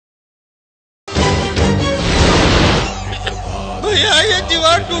ये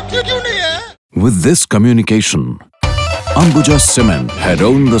दीवार टूटती क्यों नहीं है? With this communication, Ambuja Cement had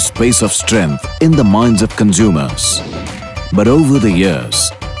owned the space of strength in the minds of consumers. But over the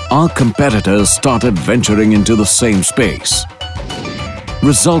years, our competitors started venturing into the same space,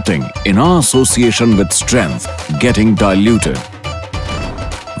 resulting in our association with strength getting diluted.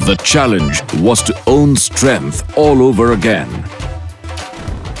 The challenge was to own strength all over again.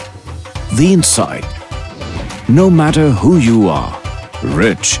 The insight: no matter who you are,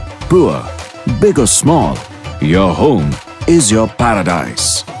 rich, poor, big or small, your home is your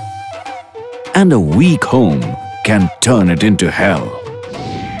paradise. And a weak home can turn it into hell.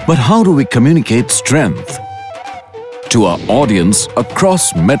 But how do we communicate strength to our audience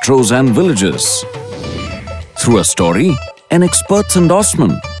across metros and villages? Through a story, an expert's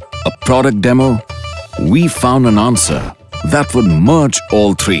endorsement, a product demo, we found an answer that would merge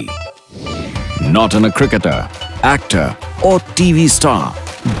all three. Not in a cricketer, actor or TV star,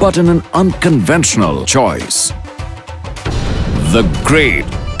 but in an unconventional choice. The Great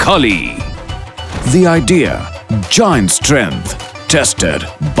Khali. The idea, giant strength, tested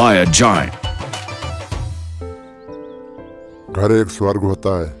by a giant. घर एक स्वर्ग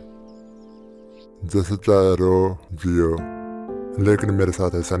होता है, जैसे चाहे रो जियो, लेकिन मेरे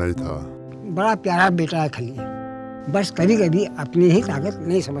साथ ऐसा नहीं था। बड़ा प्यारा बेटा है खली, बस कभी कभी अपनी ही ताकत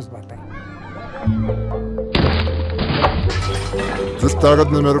नहीं समझ पाता। जिस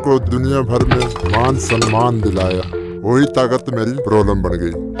ताकत ने मेरे को दुनिया भर में मान सम्मान दिलाया, वही ताकत मेरी प्रॉब्लम बन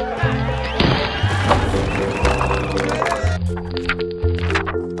गई।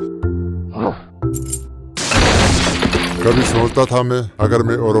 कभी सोचता था मैं अगर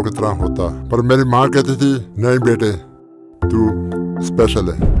मैं औरों की तरह होता, पर मेरी माँ कहती थी नहीं बेटे, तू स्पेशल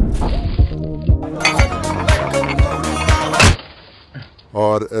है।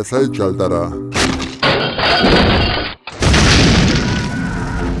 और ऐसा ही चलता रहा।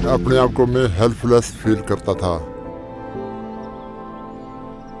 अपने आप को मैं हेल्पलेस फील करता था।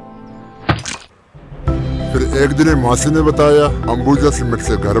 फिर एक दिन मौसी ने बताया अंबुजा सीमेंट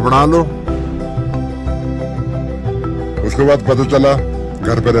से घर बना लो। उसके बाद पता चला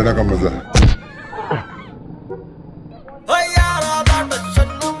घर पे रहने का मजा।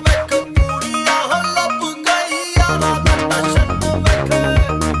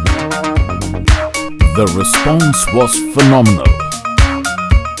 The response was phenomenal.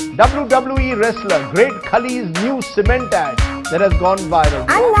 WWE wrestler Great Khali's new cement ad that has gone viral.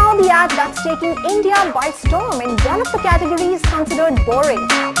 And now the ad that's taking India by storm in one of the categories considered boring.